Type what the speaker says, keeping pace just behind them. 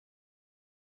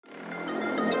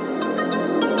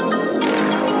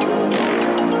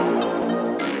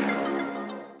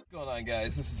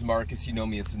guys, this is Marcus. You know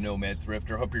me as the Nomad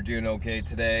Thrifter. Hope you're doing okay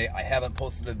today. I haven't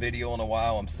posted a video in a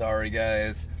while. I'm sorry,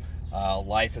 guys.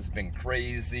 Life has been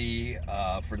crazy.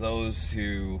 For those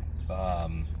who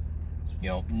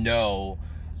know,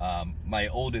 my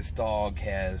oldest dog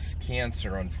has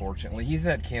cancer. Unfortunately, he's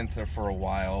had cancer for a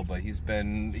while, but he's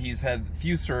had a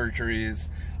few surgeries.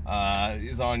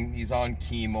 He's on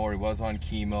chemo, or he was on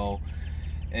chemo,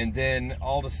 and then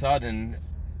all of a sudden,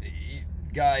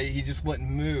 he just wouldn't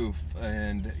move,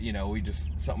 and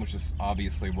something was just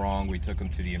obviously wrong. We took him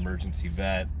to the emergency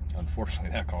vet.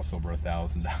 Unfortunately, that cost over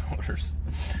 $1,000.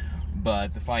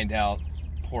 But to find out,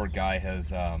 poor guy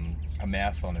has a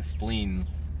mass on his spleen.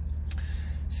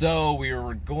 So we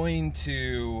were going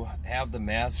to have the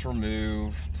mass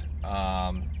removed.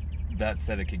 Vet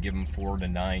said it could give him 4 to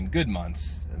 9 good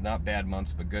months, not bad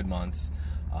months, but good months.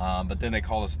 But then they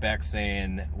called us back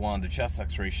saying, well, on the chest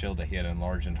x-ray showed that he had an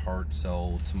enlarged heart.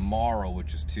 So tomorrow,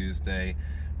 which is Tuesday,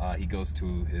 he goes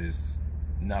to his,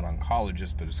 not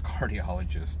oncologist, but his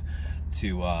cardiologist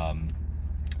to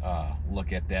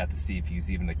look at that to see if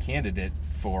he's even a candidate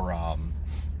for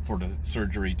the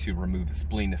surgery to remove his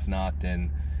spleen. If not,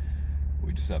 then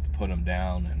we just have to put him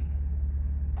down. And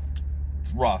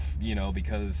it's rough,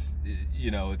 because,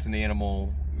 it's an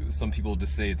animal. Some people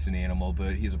just say it's an animal,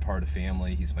 but he's a part of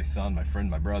family. He's my son, my friend,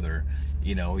 my brother.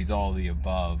 He's all of the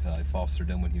above. I fostered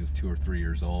him when he was 2 or 3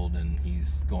 years old, and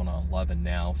he's going on 11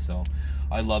 now. So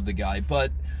I love the guy.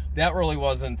 But that really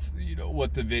wasn't,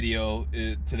 what the video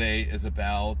today is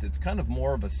about. It's kind of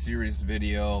more of a serious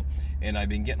video, and I've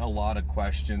been getting a lot of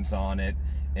questions on it.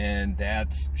 And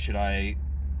that's, should I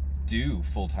do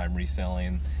full-time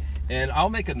reselling? And I'll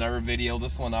make another video.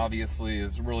 This one obviously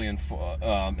is really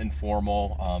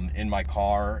informal, in my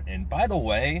car. And by the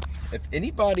way, if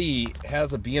anybody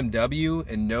has a BMW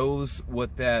and knows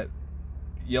what that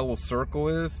yellow circle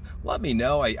is, let me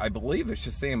know. I believe it's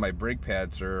just saying my brake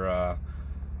pads are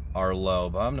low,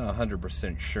 but I'm not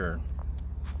 100% sure.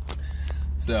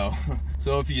 So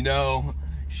if you know,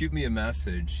 shoot me a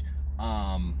message.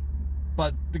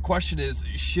 But the question is,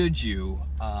 should you,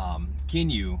 can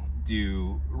you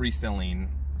do reselling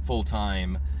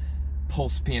full-time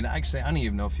post-pandemic? Actually, I don't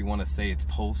even know if you want to say it's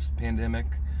post-pandemic,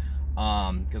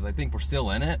 because I think we're still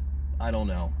in it. I don't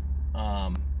know.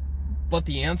 But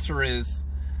the answer is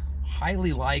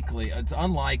highly likely. It's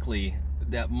unlikely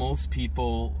that most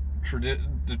people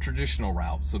the traditional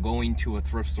route, so going to a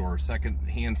thrift store,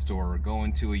 second-hand store, or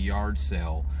going to a yard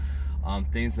sale,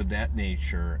 things of that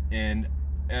nature. And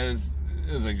as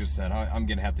I just said, I'm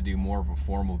going to have to do more of a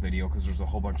formal video because there's a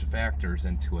whole bunch of factors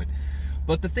into it.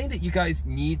 But the thing that you guys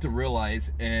need to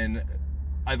realize, and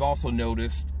I've also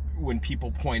noticed when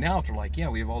people point out, they're like, yeah,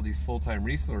 we have all these full-time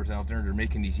resellers out there and they're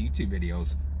making these YouTube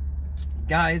videos.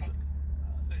 Guys,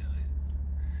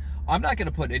 I'm not going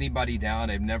to put anybody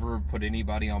down. I've never put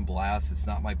anybody on blast. It's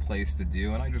not my place to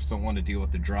do, and I just don't want to deal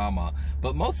with the drama.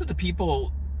 But most of the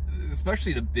people,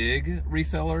 especially the big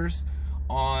resellers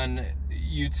on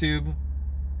YouTube,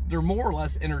 they're more or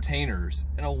less entertainers,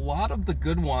 and a lot of the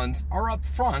good ones are up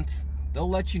front. They'll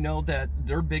let you know that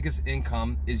their biggest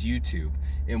income is YouTube.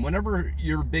 And whenever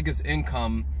your biggest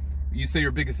income, you say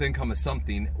your biggest income is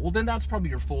something, well, then that's probably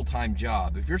your full-time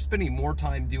job. If you're spending more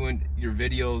time doing your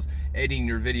videos, editing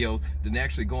your videos, than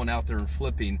actually going out there and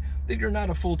flipping, then you're not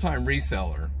a full-time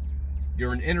reseller.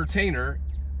 You're an entertainer,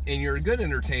 and you're a good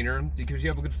entertainer because you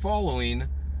have a good following,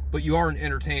 but you are an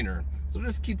entertainer. So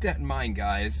just keep that in mind,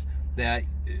 guys, that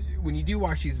when you do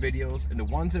watch these videos, and the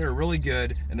ones that are really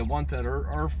good and the ones that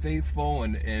are faithful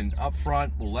and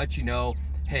upfront will let you know,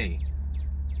 hey,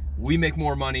 we make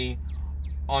more money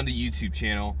on the YouTube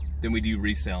channel than we do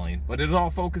reselling. But it's all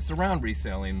focused around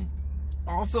reselling.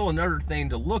 Also, another thing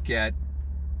to look at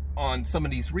on some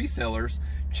of these resellers,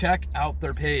 check out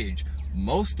their page.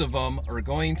 Most of them are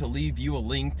going to leave you a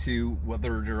link to,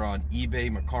 whether they're on eBay,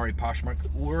 Mercari, Poshmark,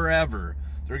 wherever.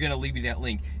 They're going to leave you that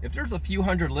link. If there's a few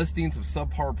hundred listings of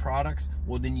subpar products,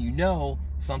 well, then you know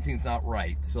something's not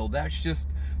right. So that's just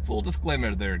full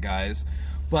disclaimer there, guys.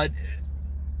 But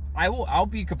I'll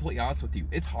be completely honest with you.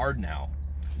 It's hard now.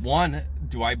 One,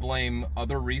 do I blame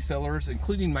other resellers,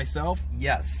 including myself?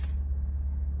 Yes.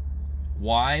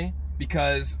 Why?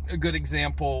 Because a good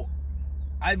example,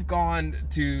 I've gone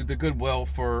to the Goodwill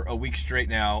for a week straight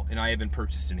now, and I haven't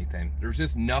purchased anything. There's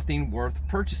just nothing worth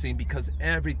purchasing because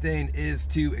everything is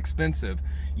too expensive.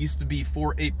 Used to be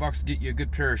 $4, $8 to get you a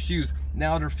good pair of shoes.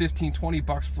 Now they're $15,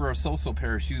 $20 for a so-so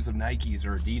pair of shoes of Nikes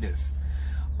or Adidas.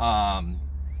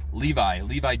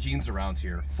 Levi jeans around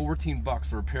here, $14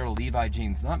 for a pair of Levi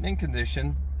jeans, not mint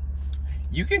condition.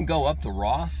 You can go up to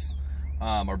Ross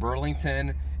or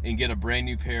Burlington and get a brand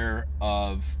new pair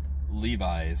of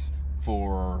Levi's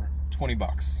for 20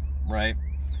 bucks, right?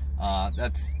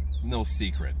 That's no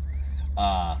secret.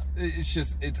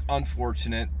 It's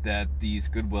unfortunate that these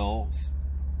Goodwills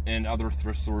and other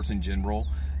thrift stores in general,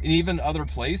 and even other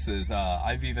places,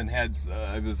 I've even had,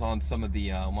 I was on some of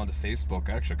the, on the Facebook,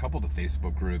 actually a couple of the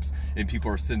Facebook groups, and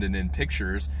people are sending in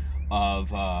pictures of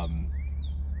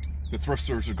the thrift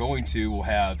stores are going to will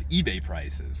have eBay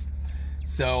prices.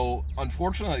 So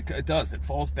unfortunately, it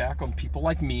falls back on people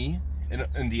like me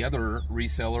and the other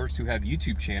resellers who have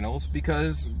YouTube channels,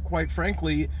 because quite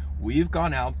frankly, we've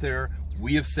gone out there,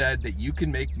 we have said that you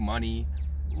can make money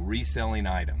reselling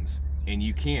items, and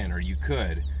you can, or you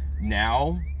could.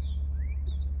 Now,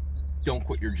 don't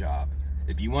quit your job.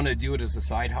 If you want to do it as a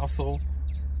side hustle,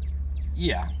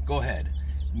 yeah, go ahead.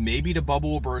 Maybe the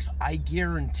bubble will burst. I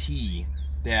guarantee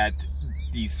that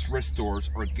these thrift stores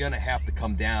are gonna have to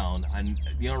come down. And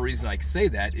the only reason I say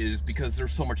that is because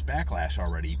there's so much backlash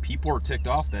already. People are ticked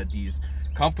off that these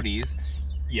companies,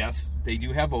 yes, they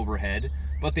do have overhead,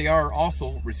 but they are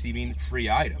also receiving free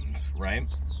items, right?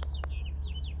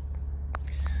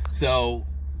 So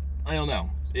I don't know,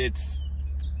 it's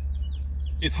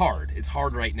hard. It's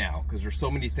hard right now because there's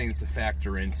so many things to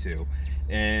factor into.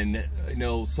 And I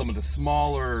know some of the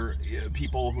smaller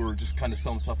people who are just kind of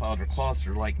selling stuff out of their closet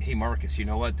are like, hey Marcus, you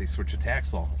know what, they switched the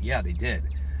tax law. Yeah, they did.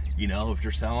 You know, if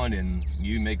you're selling and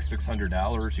you make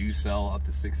 $600, you sell up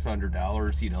to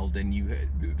 $600, you know,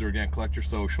 then they're gonna collect your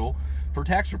social for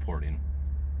tax reporting.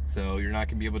 So you're not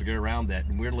gonna be able to get around that.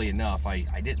 And weirdly enough, I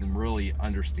didn't really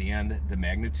understand the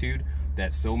magnitude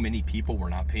that so many people were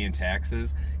not paying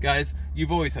taxes. Guys,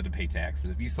 you've always had to pay taxes.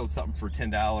 If you sold something for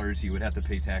 $10, you would have to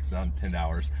pay taxes on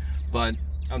 $10. But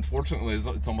unfortunately,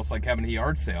 it's almost like having a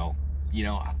yard sale. You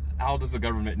know, how does the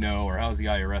government know, or how does the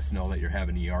IRS know that you're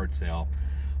having a yard sale?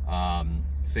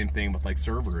 Same thing with like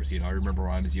servers. You know, I remember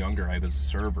when I was younger, I was a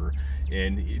server,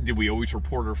 and did we always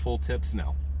report our full tips?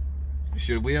 No.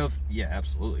 Should we have? Yeah,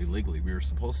 absolutely. Legally, we were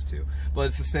supposed to. But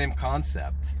it's the same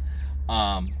concept.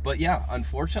 But yeah,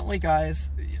 unfortunately,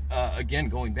 guys, again,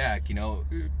 going back, you know,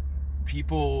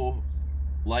 people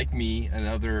like me and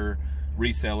other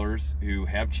resellers who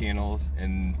have channels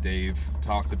and they've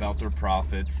talked about their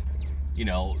profits, you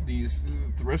know, these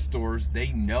thrift stores,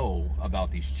 they know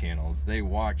about these channels. They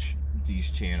watch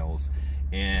these channels.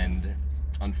 And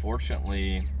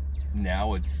unfortunately,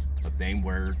 now it's a thing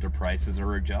where their prices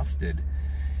are adjusted.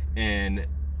 And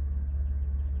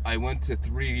I went to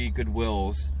 3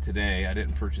 Goodwills today. I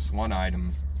didn't purchase one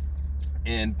item,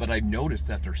 but I noticed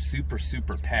that they're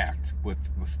super packed with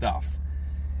stuff.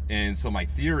 And so my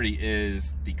theory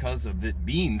is, because of it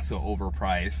being so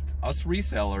overpriced, us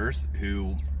resellers,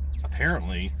 who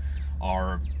apparently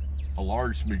are a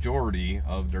large majority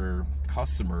of their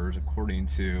customers, according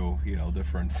to, you know,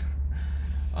 different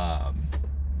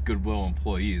Goodwill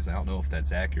employees. I don't know if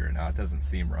that's accurate or not. It doesn't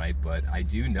seem right, but I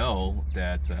do know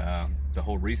that the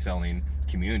whole reselling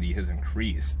community has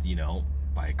increased, you know,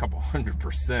 by a couple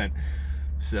 100%.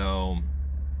 So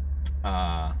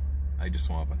I just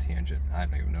went off on a tangent. I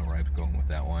don't even know where I was going with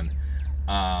that one.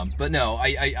 But no,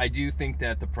 I do think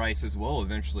that the prices will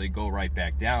eventually go right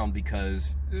back down,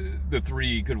 because the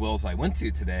 3 Goodwills I went to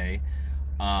today,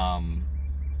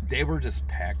 they were just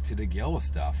packed to the gill with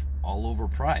stuff, all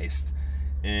overpriced.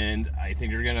 And I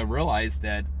think you're gonna realize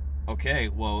that, okay,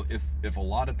 well, if a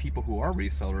lot of people who are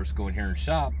resellers go in here and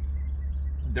shop,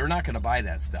 they're not gonna buy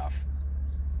that stuff.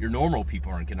 Your normal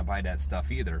people aren't gonna buy that stuff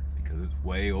either, because it's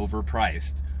way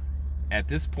overpriced. At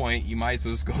this point, you might as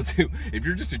well just go to, if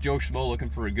you're just a Joe Schmo looking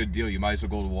for a good deal, you might as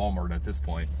well go to Walmart at this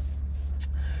point.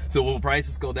 So will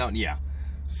prices go down? Yeah.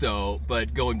 So,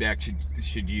 but going back,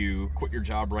 should you quit your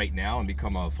job right now and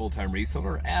become a full-time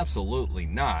reseller? Absolutely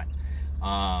not.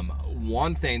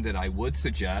 One thing that I would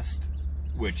suggest,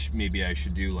 which maybe I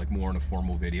should do like more in a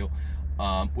formal video,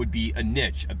 would be a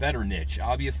niche, a better niche.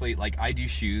 Obviously, like I do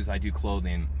shoes, I do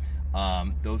clothing.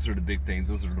 Those are the big things.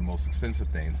 Those are the most expensive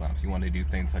things. If you want to do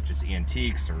things such as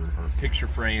antiques or picture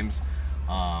frames,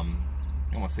 I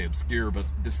don't want to say obscure, but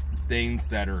just things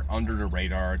that are under the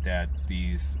radar that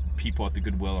these people at the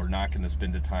Goodwill are not going to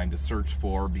spend the time to search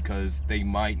for, because they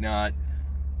might not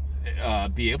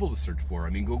be able to search for.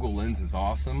 I mean, Google Lens is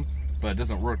awesome, but it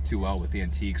doesn't work too well with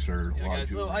antiques or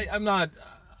guys, so I'm not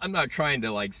trying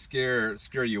to like scare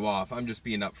you off. I'm just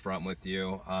being upfront with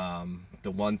you.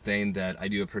 The one thing that I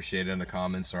do appreciate in the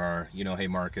comments are, you know, hey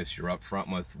Marcus, you're upfront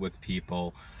with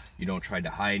people. You don't try to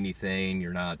hide anything.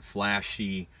 You're not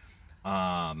flashy.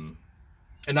 And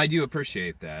I do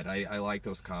appreciate that. I like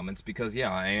those comments, because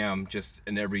yeah, I am just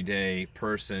an everyday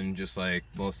person, just like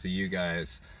most of you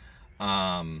guys.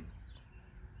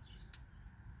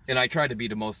 And I try to be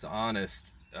the most honest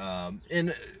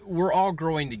and we're all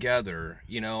growing together.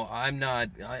 You know, I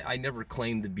never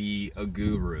claim to be a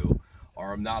guru,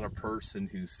 or I'm not a person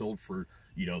who sold for,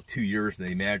 you know, 2 years and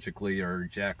they magically are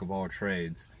jack of all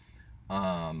trades.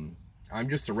 I'm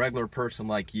just a regular person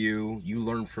like you. You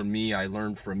learn from me, I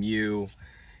learn from you,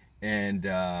 and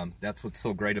that's what's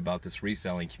so great about this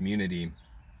reselling community.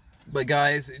 But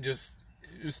guys, just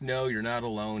know you're not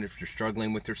alone if you're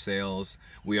struggling with your sales.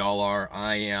 We all are.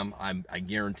 I am. I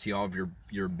guarantee all of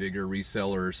your bigger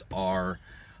resellers are.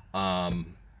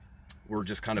 We're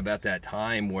just kind of at that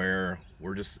time where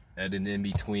we're just at an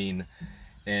in-between,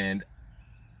 and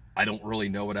I don't really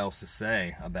know what else to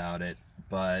say about it.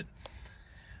 But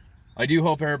I do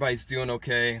hope everybody's doing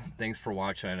okay. Thanks for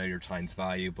watching. I know your time's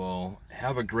valuable.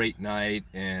 Have a great night,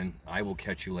 and I will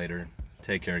catch you later.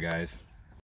 Take care, guys.